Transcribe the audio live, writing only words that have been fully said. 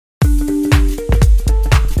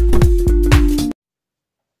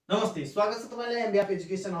स्वागत छ तपाईलाई एमबीएफ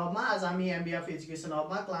एजुकेसन हबमा। आज हामी MBF education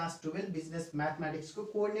हबमा class 12 business mathematics को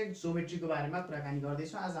कोऑर्डिनेट ज्योमेट्री को बारेमा कुराकानी गर्दै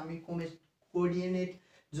छौं। आज हामी कोऑर्डिनेट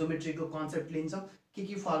ज्योमेट्री को कन्सेप्ट लिन्छौं।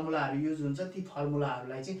 के फर्मुलाहरु युज हुन्छ ती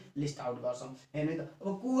फर्मुलाहरुलाई चाहिँ लिस्ट आउट गर्छौं। हेर्नु त,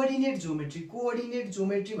 अब कोऑर्डिनेट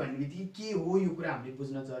ज्योमेट्री भन्ने बित्तिकै के हो यो कुरा हामीले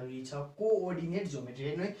बुझ्न जरुरी छ। कोऑर्डिनेट ज्योमेट्री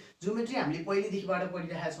हेर्नु है, ज्योमेट्री हामीले पहिलेदेखिबाट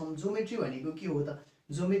पढिरहेका छौं। ज्योमेट्री भनेको के हो त?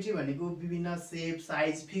 ज्योमेट्री भनेको विभिन्न शेप,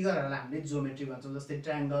 साइज, फिगरहरुलाई हामीले ज्योमेट्री भन्छौं। जस्तै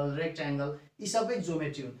ट्रायंगल, रेक्टेंगल यी सबै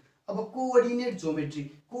ज्योमेट्री हुन्। अब कोऑर्डिनेट ज्योमेट्री,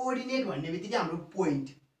 कोऑर्डिनेट भन्ने बित्तिकै हाम्रो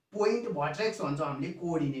पोइन्ट भर्टेक्स भन्छौं हामीले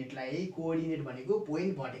कोऑर्डिनेटलाई। कोऑर्डिनेट भनेको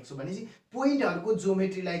पोइन्ट भर्टेक्स हो भनेपछि पोइन्टहरुको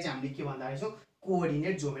ज्योमेट्रीलाई चाहिँ हामीले के भन्दा रहेछौं?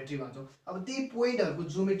 Coordinate geometry भन्छौं। अब त्यही पोइन्टहरुको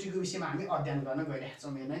ज्योमेट्रीको विषयमा हामी अध्ययन गर्न गइरहेका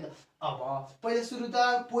छौं। हेर्नु है त, अब पहिला सुरु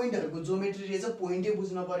त पोइन्टहरुको ज्योमेट्री रहेछ, पोइन्टै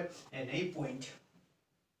बुझ्न पर्यो। हेर्नु है, पोइन्ट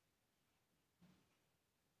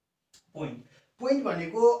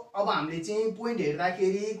भनेको अब हामीले चाहिँ पोइन्ट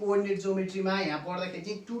हेर्दाखेरि कोऑर्डिनेट ज्योमेट्रीमा यहाँ पढ्दाखेरि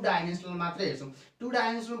चाहिँ 2 डाइमेन्सनल मात्र हेर्छौं। 2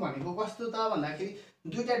 डाइमेन्सनल भनेको कस्तो त भन्दाखेरि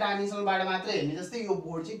दुईटा डाइमेन्सनलबाट मात्र हेर्ने। जस्तै यो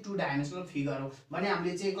बोर्ड चाहिँ 2 डाइमेन्सनल फिगर हो भने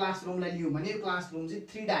हामीले चाहिँ क्लासरुमलाई लियौ भने यो क्लासरुम चाहिँ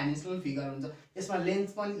 3 डाइमेन्सनल फिगर हुन्छ। यसमा लेन्थ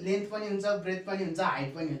पनि हुन्छ, ब्रेथ पनि हुन्छ,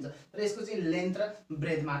 हाइट पनि हुन्छ, तर यसको चाहिँ लेन्थ र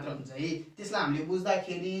ब्रेथ मात्र हुन्छ है। त्यसलाई हामीले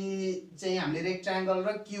बुझ्दाखेरि चाहिँ हामीले रेक्टेंगल र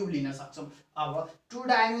क्यूब लिन सक्छौं। अब 2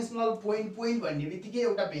 डाइमेन्सनल पोइन्ट भन्ने बित्तिकै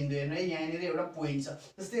एउटा बिन्दु हेर्नु है, यहाँनिर एउटा पोइन्ट छ।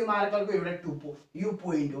 जस्तै यो मार्करको एउटा टुप्पो यो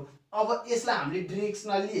पोइन्ट हो। अब यसलाई हामीले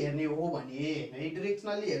डाइरेक्सनली हेर्ने हो भने हेर्नु है,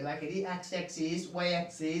 डाइरेक्सनली हेर्दाखेरि एक्स एक्सिस, वाइ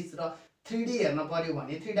एक्सिस र 3D हेर्न पर्यो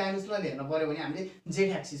भने 3 डाइमेन्सनल हेर्न पर्यो भने हामीले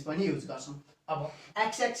जेड एक्सिस पनि युज गर्छौं। अब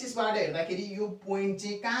एक्स एक्सिसबाट हेर्दाखेरि यो पोइन्ट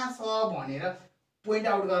चाहिँ कहाँ छ भनेर पोइन्ट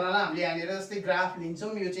आउट गर्नलाई हामीले यहाँनिर जस्तै ग्राफ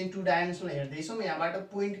लिन्छौं। यो चाहिँ 2 डाइमेन्सनल हेर्दै छौं, यहाँबाट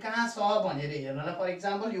पोइन्ट कहाँ छ भनेर हेर्नलाई फर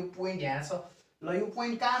एक्जाम्पल यो पोइन्ट यहाँ छ। ल यो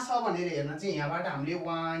पोइन्ट कहाँ छ भनेर हेर्न चाहिँ यहाँबाट हामीले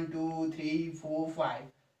 1 2 3 4 5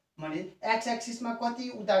 भने एक्स एक्सिसमा कति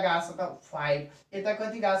उता गएको छ त 5, यता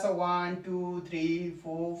कति गएको छ 1 2 3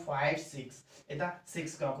 4 5 6, यता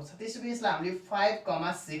 6 गएको छ। त्यसैले यसलाई हामीले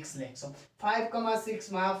 5,6 लेख्छौं।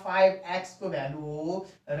 5,6 मा 5 x को भ्यालु हो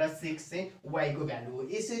र 6 चाहिँ y को भ्यालु हो।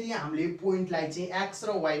 यसरी हामीले पोइन्टलाई चाहिँ x र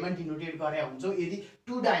y मा डिनोटेट गरे हुन्छौं यदि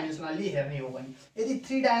 2 डाइमेन्सनली हेर्ने हो भने। यदि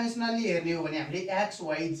 3 डाइमेन्सनली हेर्ने हो भने हामीले x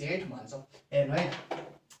y z भन्छौं। हेर्नु है,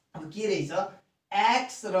 अब के रहेछ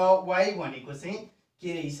x र y भनेको चाहिँ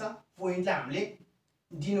के रहेछ, पोइन्टलाई हामीले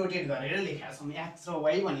डिनोटेट गरेर लेखेका छौं। x र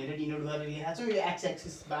y भनेर डिनोट गरेर लेखेका छौं। यो x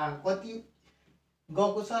एक्सिसमा कति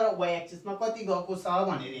गएको छ र y एक्सिसमा कति गएको छ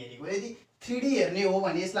भनेर हेरेको। यदि 3D हेर्ने हो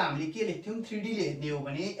भने यसलाई हामीले के लेख्थ्यौं, 3D ले हेर्ने हो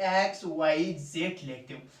भने x y z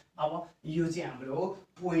लेख्थ्यौं। अब यो चाहिँ हाम्रो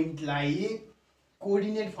पोइन्टलाई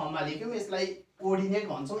कोऑर्डिनेट फर्ममा लेख्यौं। यसलाई कोऑर्डिनेट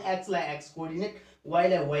भन्छौं। x लाई x कोऑर्डिनेट, y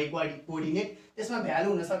लाई y कोऑर्डिनेट। यसमा भ्यालु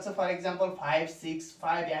हुन सक्छ फर एक्जाम्पल 5 6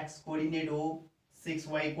 5x कोऑर्डिनेट हो,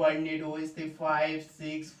 6y कोऑर्डिनेट हो, यस्तै 5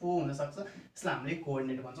 6 4 हुन सक्छ। यसलाई हामीले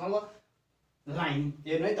कोऑर्डिनेट भन्छौं। अब लाइन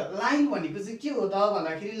हेर्नु है त, लाइन भनेको चाहिँ के हो त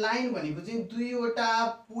भन्दाखेरि लाइन भनेको चाहिँ दुईवटा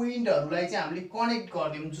पोइन्टहरुलाई चाहिँ हामीले कनेक्ट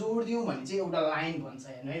गर्दियौं, जोड्दियौं भने चाहिँ एउटा लाइन भन्छ।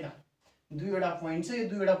 हेर्नु है त, दुईवटा पोइन्ट छ, यो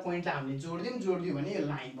दुईवटा पोइन्टलाई हामीले जोड्दियौं भने यो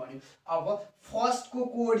लाइन बन्यो। अब फर्स्ट को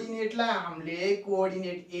कोऑर्डिनेटलाई हामीले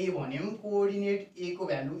कोऑर्डिनेट a भन्यौं। कोऑर्डिनेट a को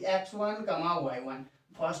भ्यालु x1, y1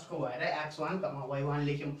 फर्स्ट को भएर x1, y1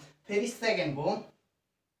 लेख्यौं। फेरि सेकेन्ड को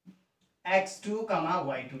x2,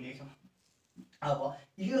 y2 लेख्यौं। अब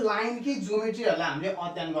यो लाइनकै ज्योमेट्रीहरुलाई हामीले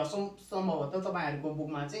अध्ययन गर्छौं। सम्भवतः तपाईहरुको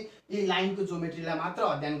बुकमा चाहिँ यो लाइनको ज्योमेट्रीलाई मात्र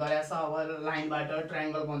अध्ययन गरेको छ। अब लाइनबाट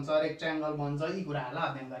ट्रायंगल बन्छ, रेक्टेंगल बन्छ, यी कुराहरुलाई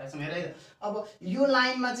अध्ययन गरेका छौं। हेर है, अब यो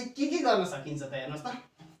लाइनमा चाहिँ के गर्न सकिन्छ त हेर्नुस् त।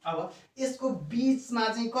 अब यसको बीचमा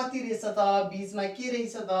चाहिँ कति रहेछ त, बीचमा के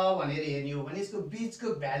रहेछ त भनेर हेर्ने हो भने यसको बीचको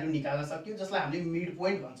भ्यालु निकाल्न सक्यौ, जसलाई हामीले मिड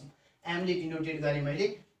पोइन्ट भन्छौं। m ले डिनोटेट गरे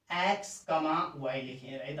मैले x, y लेखे।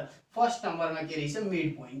 हेर है त, फर्स्ट नम्बरमा के रहेछ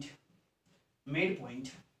mid point x,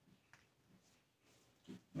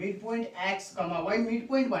 y। Mid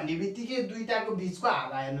point भन्ने बित्तिकै दुईटाको बीचको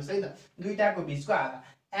आधा हेर्नुस् है त, दुईटाको बीचको आधा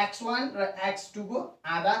x1 र x2 को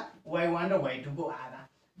आधा, y1 र y2 को आधा।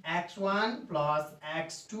 x1 plus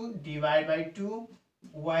x2 divided by 2,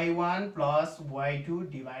 y1 plus y2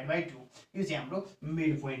 divided by 2। यो चाहिँ हाम्रो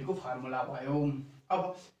मिड पोइन्टको फर्मुला भयो।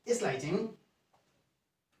 अब यसलाई चाहिँ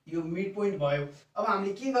यो मिड पोइन्ट भयो। अब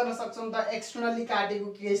हामीले के गर्न सक्छौं त, एक्सटर्नली काटेको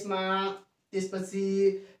केसमा, त्यसपछि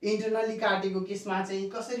इन्टरनली काटेको केसमा चाहिँ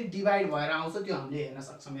कसरी डिवाइड भएर आउँछ त्यो हामीले हेर्न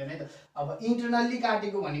सक्छौं। हेर्नु है त, अब इन्टरनली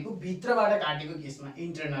काटेको भनेको भित्रबाट काटेको केसमा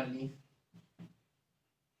इन्टरनली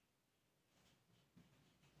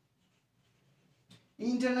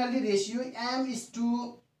रेशियो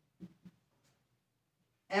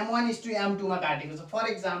m1:m2 मा काटेको छ। फर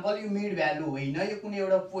एक्जाम्पल यो मिड भ्यालु होइन, यो कुनै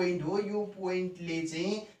एउटा पोइन्ट हो। यो पोइन्टले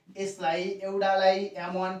चाहिँ यसलाई एउटालाई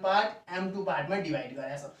m1 पार्ट m2 पार्टमा डिवाइड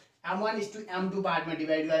गरेछ। m1 is to m2 पार्टमा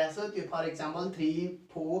divide गरेको छ त्यो फर एक्जाम्पल 3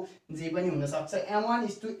 4 जे पनि हुन सक्छ m1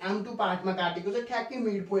 is to m2 पार्टमा काटेको छ ठ्याक्कै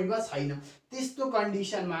मिड पोइन्टमा छैन त्यस्तो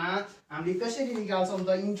कन्डिसनमा हामीले कसरी निकाल्छौं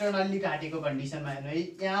त इन्टरनल्ली काटेको कन्डिसनमा हेर्नु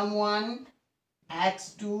है m1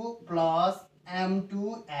 x2 plus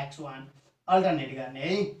m2 x1 alternate गर्ने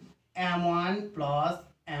है m1 plus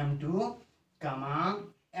m2 comma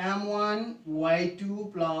m1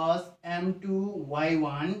 y2 plus m2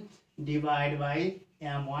 y1 divided by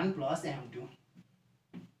m1 plus m2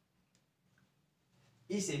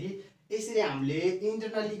 यसरी हामीले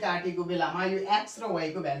इन्टरनल्ली काटेको बेलामा यो x र y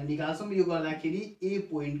को भ्यालु निकाल्छौं यो गर्दाखेरि a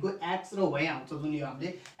पोइन्ट को x र y आउँछ जुन यो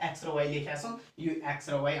हामीले x र y लेखेका छौं यो x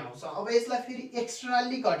र y आउँछ अब यसलाई फेरि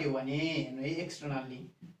एक्सटर्नल्ली कट्यो भने हेर्नु है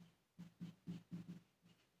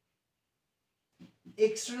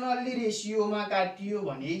एक्सटर्नल्ली रेशियोमा काटियो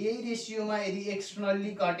भने यही रेशियोमा यदि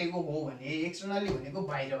एक्सटर्नल्ली कटेको हो भने एक्सटर्नल्ली भनेको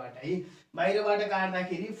बाहिरबाट है बाहिरबाट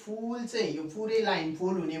काट्दाखेरि फुल चाहिँ यो पुरै लाइन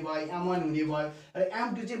फुल हुने भयो m1 हुने भयो र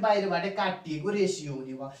m2 चाहिँ बाहिरबाट काटिएको रेशियो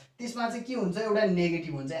हुने भयो त्यसमा चाहिँ के हुन्छ एउटा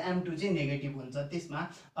नेगेटिभ हुन्छ m2 चाहिँ नेगेटिभ हुन्छ त्यसमा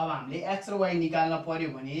अब हामीले x र y निकाल्न पर्यो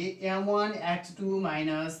भने m1 x2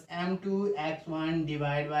 minus m2 x1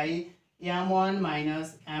 divided by m1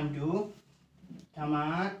 minus m2 comma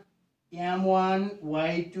m1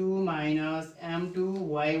 y2 minus m2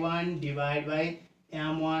 y1 divided by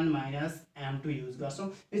m1 minus m2 use गर्छौं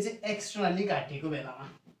यो चाहिँ एक्सटर्नल्ली काटेको बेलामा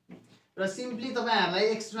र सिम्पली तपाईहरुलाई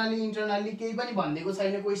एक्सटर्नल्ली इन्टरनल्ली केही पनि भन्देको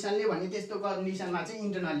छैन क्वेशनले भने त्यस्तो कन्डिसनमा चाहिँ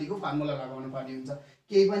इन्टरनल्लीको फर्मुला लगाउनु पर्ने हुन्छ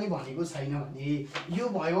केही पनि भनेको छैन भने यो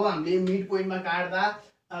भयो हामीले मिड पोइन्टमा काट्दा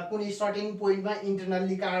कुनै सर्टेन पोइन्टमा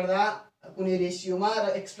इन्टरनल्ली काट्दा कुनै रेशियोमा र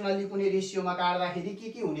एक्सटर्नल्ली कुनै रेशियोमा काट्दाखेरि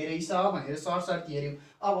के हुने रहेछ भनेर सर्ट हेर्यौ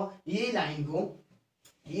अब यही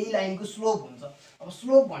लाइनको स्लोप हुन्छ अब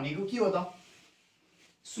स्लोप भनेको के हो त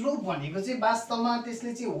स्लोप भनेको चाहिँ वास्तवमा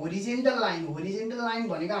त्यसले चाहिँ होरिजेन्टल लाइन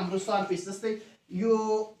भनेको हाम्रो सरफेस जस्तै यो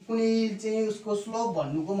कुनै चाहिँ उसको स्लोप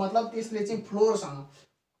भन्नुको मतलब त्यसले चाहिँ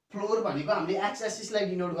फ्लोर भनेको हामीले एक्स एक्सिसलाई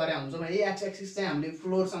डिनोट गरे हुन्छौं है एक्स एक्सिस चाहिँ हामीले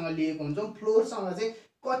फ्लोर सँग लिएको हुन्छौं फ्लोर सँग चाहिँ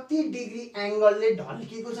कति डिग्री एंगलले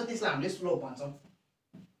ढल्केको छ त्यसलाई हामीले स्लोप भन्छौं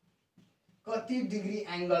कति डिग्री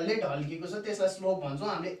एंगलले ढल्केको छ त्यसलाई स्लोप भन्छौं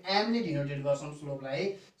हामीले m ले डिनोटेट गर्छौं स्लोपलाई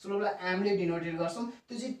m ले डिनोटेट गर्छौं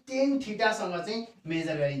त्यो चाहिँ tan थीटा सँग चाहिँ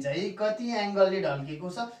मेजर गरिन्छ है कति एंगलले ढल्केको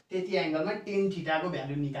छ त्यति एंगलमा tan थीटा को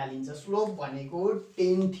भ्यालु निकालिन्छ स्लोप भनेको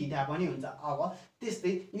tan थीटा पनि हुन्छ अब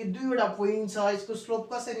त्यस्तै यो दुईवटा पोइन्ट छ यसको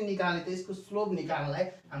स्लोप कसरी निकाल्ने त यसको स्लोप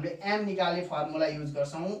निकाल्नलाई हामीले m निकाल्ने फर्मुला युज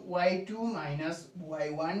गर्छौं y2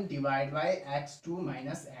 y1 divide by x2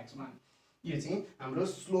 x1 यो चाहिँ हाम्रो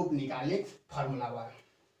स्लोप निकाल्ने फर्मुला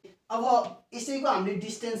भयो अब यसैको हामीले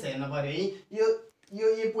डिस्टेन्स हेर्न पर्यो है यो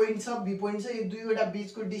ए पोइन्ट छ बी पोइन्ट छ यो दुईवटा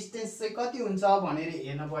बीचको डिस्टेन्स चाहिँ कति हुन्छ भनेर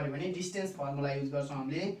हेर्न पर्यो भने डिस्टेन्स फर्मुला युज गर्छौं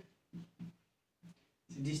हामीले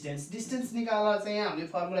डिस्टेन्स निकाल्दा चाहिँ हामीले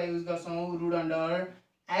फर्मुला युज गर्छौं रुट अन्डर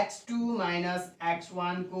x2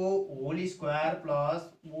 x1 को whole square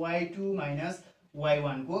plus y2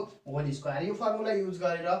 y1 को होल स्क्वायर यो फर्मुला युज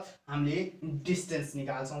गरेर हामीले डिस्टेन्स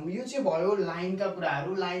निकाल्छौं यो चाहिँ भयो लाइनका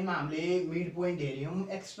कुराहरु लाइनमा हामीले मिड पोइन्ट हेर्यौं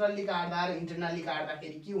एक्सटर्नल्ली काट्दा र इन्टरनल्ली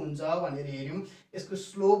काट्दाखेरि के हुन्छ भनेर हेर्यौं यसको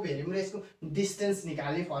स्लोप हेर्यौं र यसको डिस्टेन्स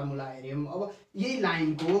निकाल्ने फर्मुला हेर्यौं अब यही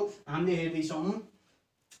लाइनको हामीले हेर्दै छौं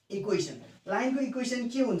इक्वेसन लाइनको इक्वेसन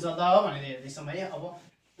के हुन्छ त भनेर हेर्दै छौं है अब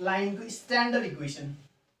लाइनको standard equation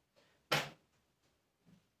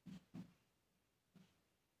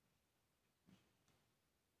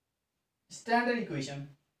standard equation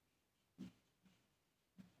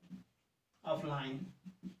of line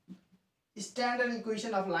standard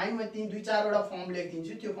equation of line म तीन दुई चारवटा फर्म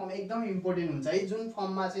लेखिदिन्छु त्यो फर्म एकदम इम्पोर्टेन्ट हुन्छ है जुन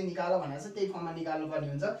फर्ममा चाहिँ निकाल भनेको छ त्यही फर्ममा निकाल्नु पर्ने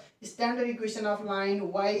हुन्छ standard equation of line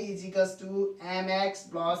y mx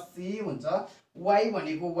c हुन्छ y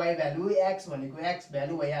भनेको y भ्यालु x भनेको x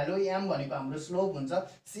भ्यालु भइहाल्यो m भनेको हाम्रो स्लोप हुन्छ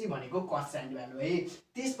c भनेको कन्स्ट्यान्ट भ्यालु है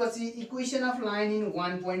त्यसपछि equation of line in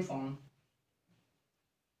 1 point form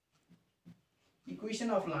equation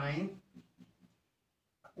of line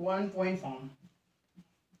 1 point form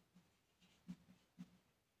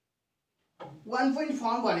 1 point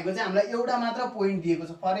form भनेको चाहिँ हामीलाई एउटा मात्र पोइन्ट दिएको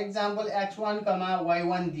छ फर एक्जाम्पल x1,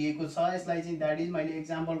 y1 दिएको छ यसलाई चाहिँ दैट इज मैले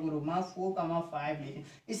एक्जाम्पलको रूपमा 4, 5 लेखे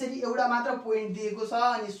यसरी एउटा मात्र पोइन्ट दिएको छ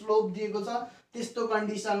अनि स्लोप दिएको छ त्यस्तो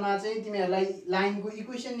कन्डिसनमा चाहिँ तिमीहरुलाई लाइनको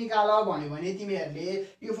इक्वेसन निकाल भन्यो भने तिमीहरुले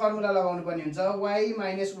यो फर्मुला लगाउनु पर्ने हुन्छ y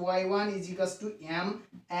y1 m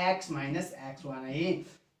x x1 है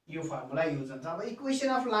यो फर्मुला युज हुन्छ अब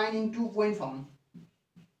equation of line in 2 point form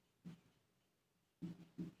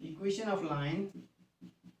equation of line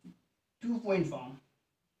 2 point form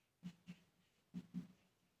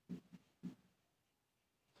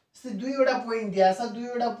दुईवटा पोइन्ट दिएको छ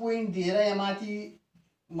दुईवटा पोइन्ट दिएर यहाँ माथि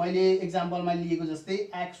मैले एक्जाम्पलमा लिएको जस्तै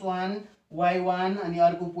x1 y1 अनि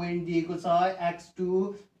अर्को पोइन्ट दिएको छ x2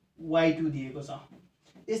 y2 दिएको छ।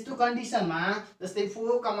 यस्तो कन्डिसनमा जस्तै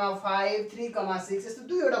 4, 5, 3, 6 यस्तो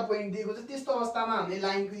दुईवटा पोइन्ट दिएको छ। त्यस्तो अवस्थामा हामीले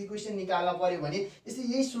लाइनको इक्वेसन निकाल्न पर्यो भने यस्तै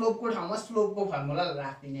यही स्लोपको ठाउँमा स्लोपको फर्मुला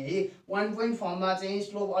राख्दिने है। 1 पोइन्ट फर्ममा चाहिँ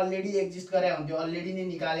स्लोप अलरेडी एक्जिस्ट गरे हुन्थ्यो, अलरेडी नै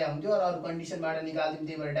निकाले हुन्थ्यो र अरू कन्डिसनबाट निकाल्दियौँ,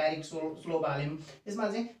 त्यही भएर डाइरेक्ट स्लोप हाल्यौँ। यसमा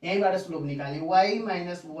चाहिँ यहीँबाट slope निकाल्यौँ, y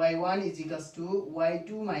minus y1 is equals to y2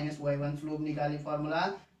 minus y1 slope निकाल्ने formula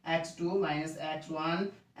x2 minus x1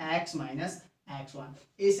 x minus x1।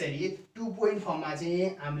 यसरी 2 पोइन्ट फर्ममा चाहिँ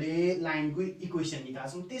हामीले लाइनको इक्वेसन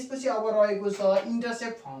निकाल्छौँ। त्यसपछि अब रहेको छ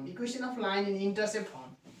intercept form, equation of line in intercept form.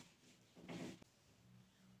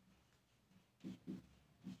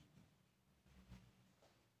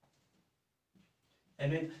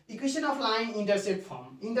 Equation of line intercept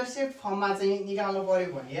form, intercept फर्ममा चाहिँ निकाल्नु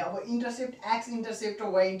पर्यो भने अब इन्टरसेप्ट एक्स इन्टरसेप्ट र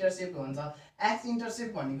वाइ इन्टरसेप्ट हुन्छ। एक्स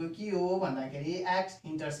इन्टरसेप्ट भनेको के हो भन्दाखेरि एक्स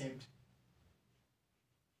इन्टरसेप्ट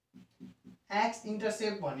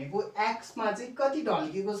भनेको एक्समा चाहिँ कति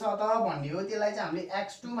ढल्केको छ त भन्ने हो। त्यसलाई चाहिँ हामीले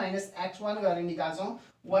x2 माइनस x1 गरेर निकाल्छौँ।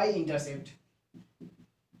 Why intercept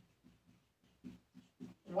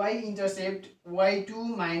y2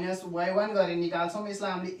 minus y1 गरेर निकाल्छौँ।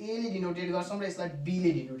 यसलाई हामीले a ले डिनोटेट गर्छौँ र यसलाई b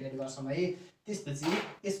ले डिनोटेट गर्छौँ है। त्यसपछि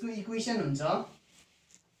यसको इक्वेसन हुन्छ,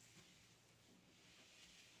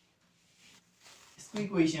 यसको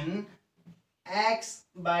equation x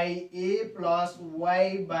by a plus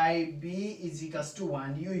y by b is equals to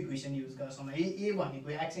 1। यो इक्वेसन युज गर्छौँ है। a भनेको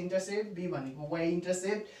x इन्टरसेप्ट, b भनेको y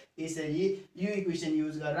इन्टरसेप्ट। यसरी यो इक्वेसन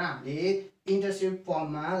युज गरेर हामीले इन्टरसेप्ट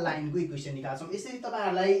फर्ममा लाइनको इक्वेसन निकाल्छौँ। यसरी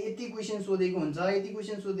तपाईहरुलाई यति क्वेसन सोधेको हुन्छ, यति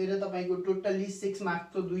क्वेसन सोधेर तपाईको टोटल्ली 6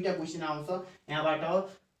 मार्क्सको दुईटा क्वेसन आउँछ यहाँबाट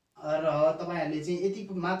र तपाईहरुले चाहिँ यति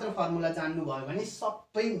मात्र फर्मुला जान्नु भयो भने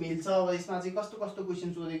सबै मिल्छ। अब यसमा चाहिँ कस्तो कस्तो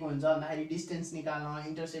क्वेसन सोधेको हुन्छ भन्दाखेरि डिस्टेन्स निकाल्न,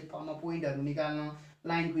 इन्टरसेप्ट फर्ममा पोइन्टहरु निकाल्न,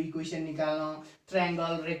 लाइनको इक्वेसन निकाल्न,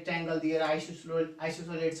 ट्रायंगल रेक्टेंगल दिएर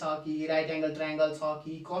आइसोसोलेट छ कि राइट एंगल ट्रायंगल छ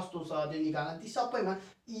कि कस्तो छ त्यो निकाल्न, ती सबैमा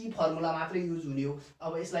यी फर्मुला मात्रै युज हुने हो।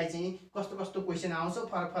 अब यसलाई चाहिँ कस्तो कस्तो क्वेसन आउँछ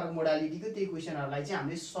फरक फरक मोडालिटीको त्यही क्वेसनहरुलाई चाहिँ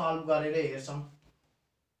हामीले सल्भ गरेर हेर्छौं।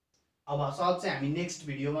 अब सल्भ चाहिँ हामी नेक्स्ट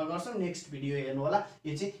भिडियोमा गर्छौं। नेक्स्ट भिडियो हेर्नु होला।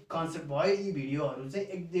 यो चाहिँ कन्सेप्ट भयो। यी भिडियोहरु चाहिँ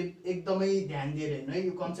एकदमै ध्यान दिएर हेर्नु है।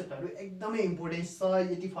 यो कन्सेप्टहरु एकदमै इम्पोर्टेन्ट छ।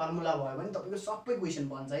 यदि फर्मुला भयो भने तपाईको सबै क्वेसन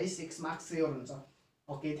बन्छ है। 6 मार्क्स स्योर हुन्छ।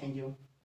 Okay, thank you.